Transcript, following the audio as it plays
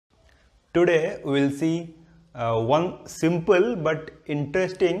Today we will see one simple but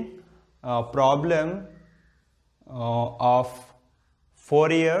interesting problem of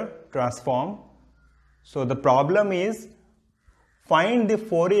Fourier transform. So the problem is find the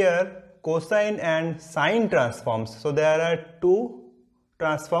Fourier cosine and sine transforms. So there are two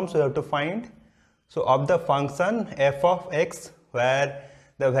transforms we have to find. So of the function f of x, where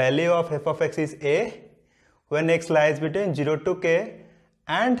the value of f of x is a when x lies between 0 to k,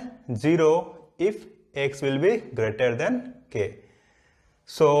 and 0 if x will be greater than k.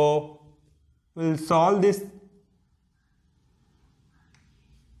 So we will solve this.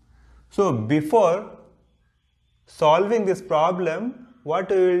 So before solving this problem, what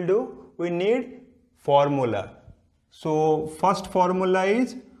we will do? We need formula. So first formula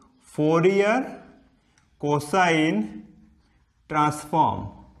is Fourier cosine transform.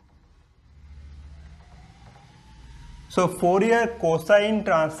 So Fourier cosine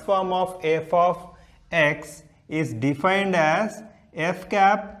transform of f of x is defined as f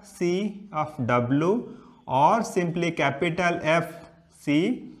cap c of w, or simply capital F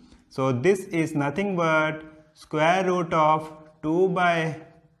c. So this is nothing but square root of 2 by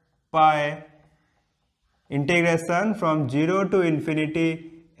pi integration from 0 to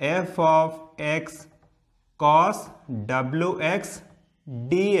infinity f of x cos wx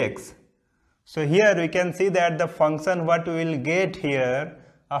dx. So here we can see that the function what we will get here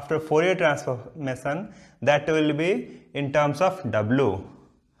after Fourier transformation, that will be in terms of w.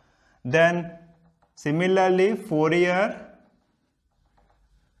 Then similarly Fourier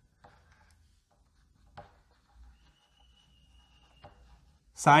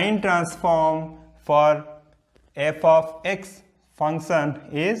sine transform for f of x function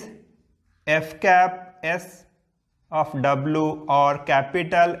is f cap s of w, or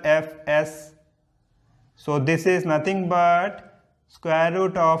capital Fs. So this is nothing but square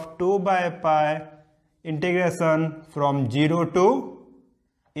root of 2 by pi integration from 0 to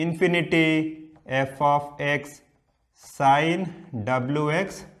infinity f of x sine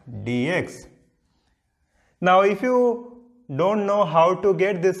wx dx. Now if you don't know how to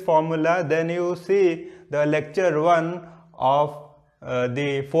get this formula, then you see the lecture 1 of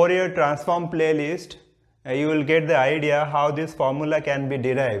the Fourier transform playlist. You will get the idea how this formula can be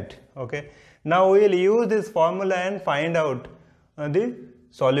derived. Okay. Now we will use this formula and find out the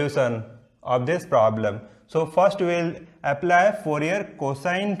solution of this problem. So first we will apply Fourier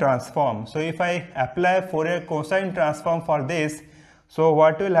cosine transform. So if I apply Fourier cosine transform for this, so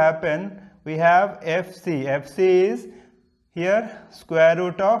what will happen? We have fc. Fc is here square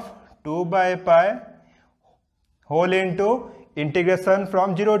root of 2 by pi whole into integration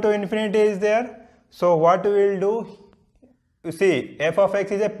from 0 to infinity is there. So what we will do? You see, f of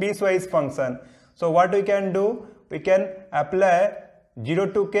x is a piecewise function. So what we can do? We can apply 0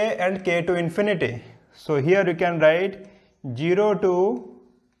 to k and k to infinity. So here we can write 0 to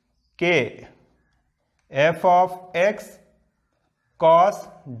k f of x cos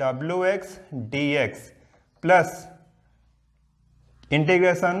wx dx plus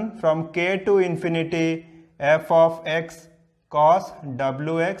integration from k to infinity f of x cos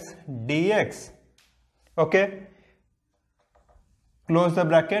wx dx. Okay. Close the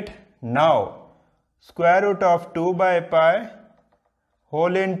bracket. Now square root of 2 by pi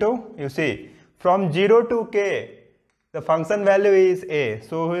whole into, you see, from 0 to k the function value is a.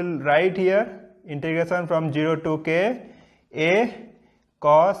 So we will write here integration from 0 to k a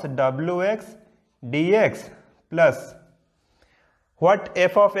cos wx dx plus what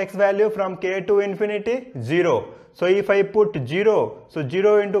f of x value from k to infinity? 0. So if I put 0, so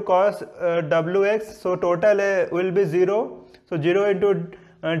 0 into cos wx, so total will be 0. So 0 into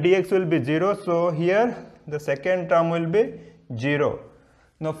dx will be 0. So here the second term will be 0.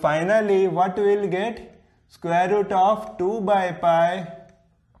 Now finally what we will get? Square root of 2 by pi.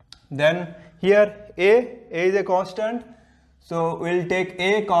 Then here a is a constant. So we will take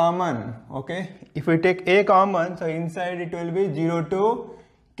a common. Okay. If we take a common, so inside it will be 0 to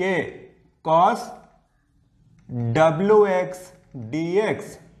k cos wx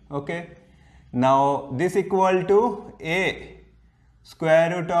dx. Okay. Now this equal to a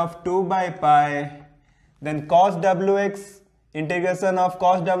square root of 2 by pi, then cos wx, integration of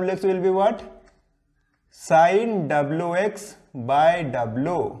cos wx will be what? Sin wx by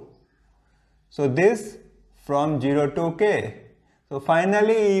w. So this from 0 to k. So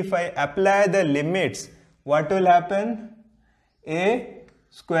finally if I apply the limits, what will happen? A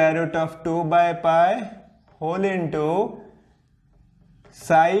square root of 2 by pi whole into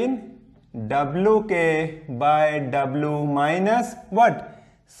sin wk by w minus what?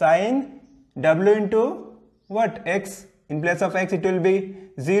 Sin w into what? X. In place of x it will be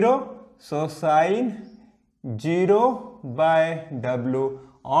 0. So sine 0 by w,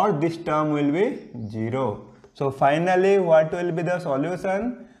 or this term will be 0. So finally what will be the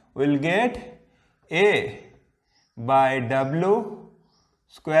solution? We'll get a by w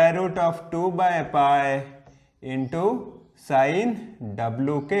square root of 2 by pi into sine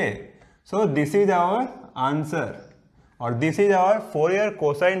wk. So this is our answer, or this is our Fourier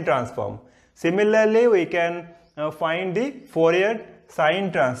cosine transform. Similarly, we can find the Fourier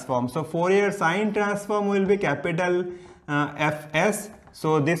sine transform. So Fourier sine transform will be capital Fs.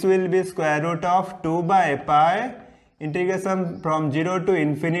 So this will be square root of 2 by pi integration from 0 to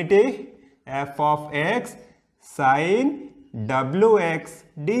infinity f of x sine wx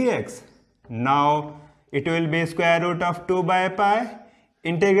dx. Now it will be square root of 2 by pi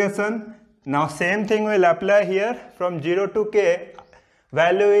integration. Now same thing will apply here from 0 to k.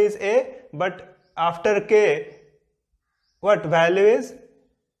 Value is a, but after k what value is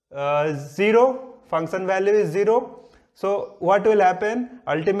 0, function value is 0. So what will happen?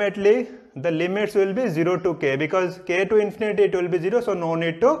 Ultimately the limits will be 0 to k, because k to infinity it will be 0, so no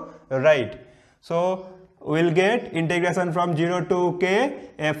need to write. So we'll get integration from 0 to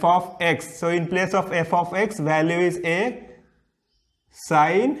k f of x. So in place of f of x, value is a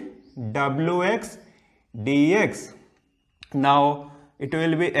sine wx dx. Now it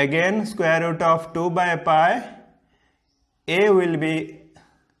will be again square root of 2 by pi. A will be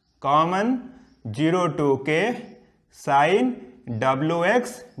common, 0 to k sine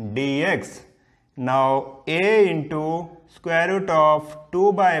wx dx. Now a into square root of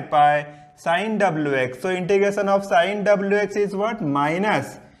 2 by pi sine wx. So integration of sine wx is what?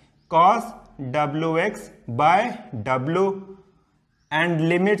 Minus cos wx by w, and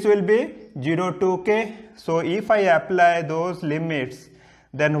limits will be 0 to k. So if I apply those limits,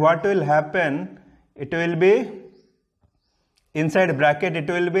 then what will happen? It will be inside bracket, it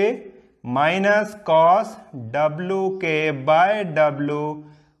will be minus cos wk by w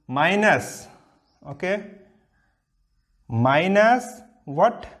minus, okay, minus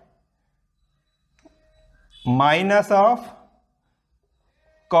what? Minus of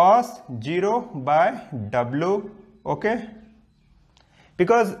cos 0 by w, okay,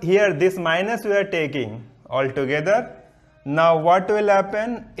 because here this minus we are taking altogether. Now what will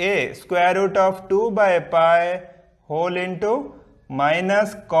happen? A square root of 2 by pi whole into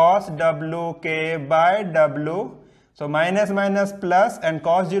minus cos wk by w. So minus minus plus, and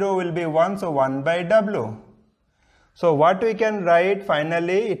cos 0 will be 1, so 1 by w. So what we can write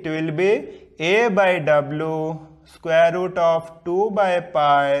finally? It will be a by w square root of 2 by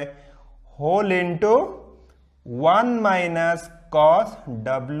pi whole into 1 minus cos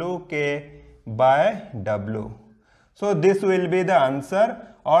wk by w. So this will be the answer,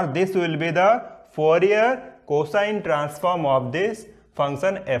 or this will be the Fourier cosine transform of this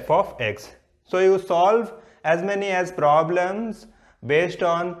function f of x. So you solve as many as problems based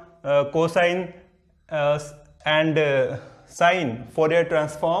on cosine and sine Fourier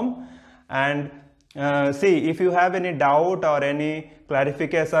transform, and see, if you have any doubt or any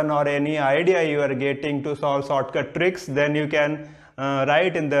clarification or any idea you are getting to solve shortcut tricks, then you can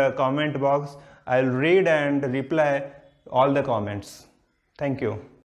write in the comment box. I'll read and reply all the comments. Thank you.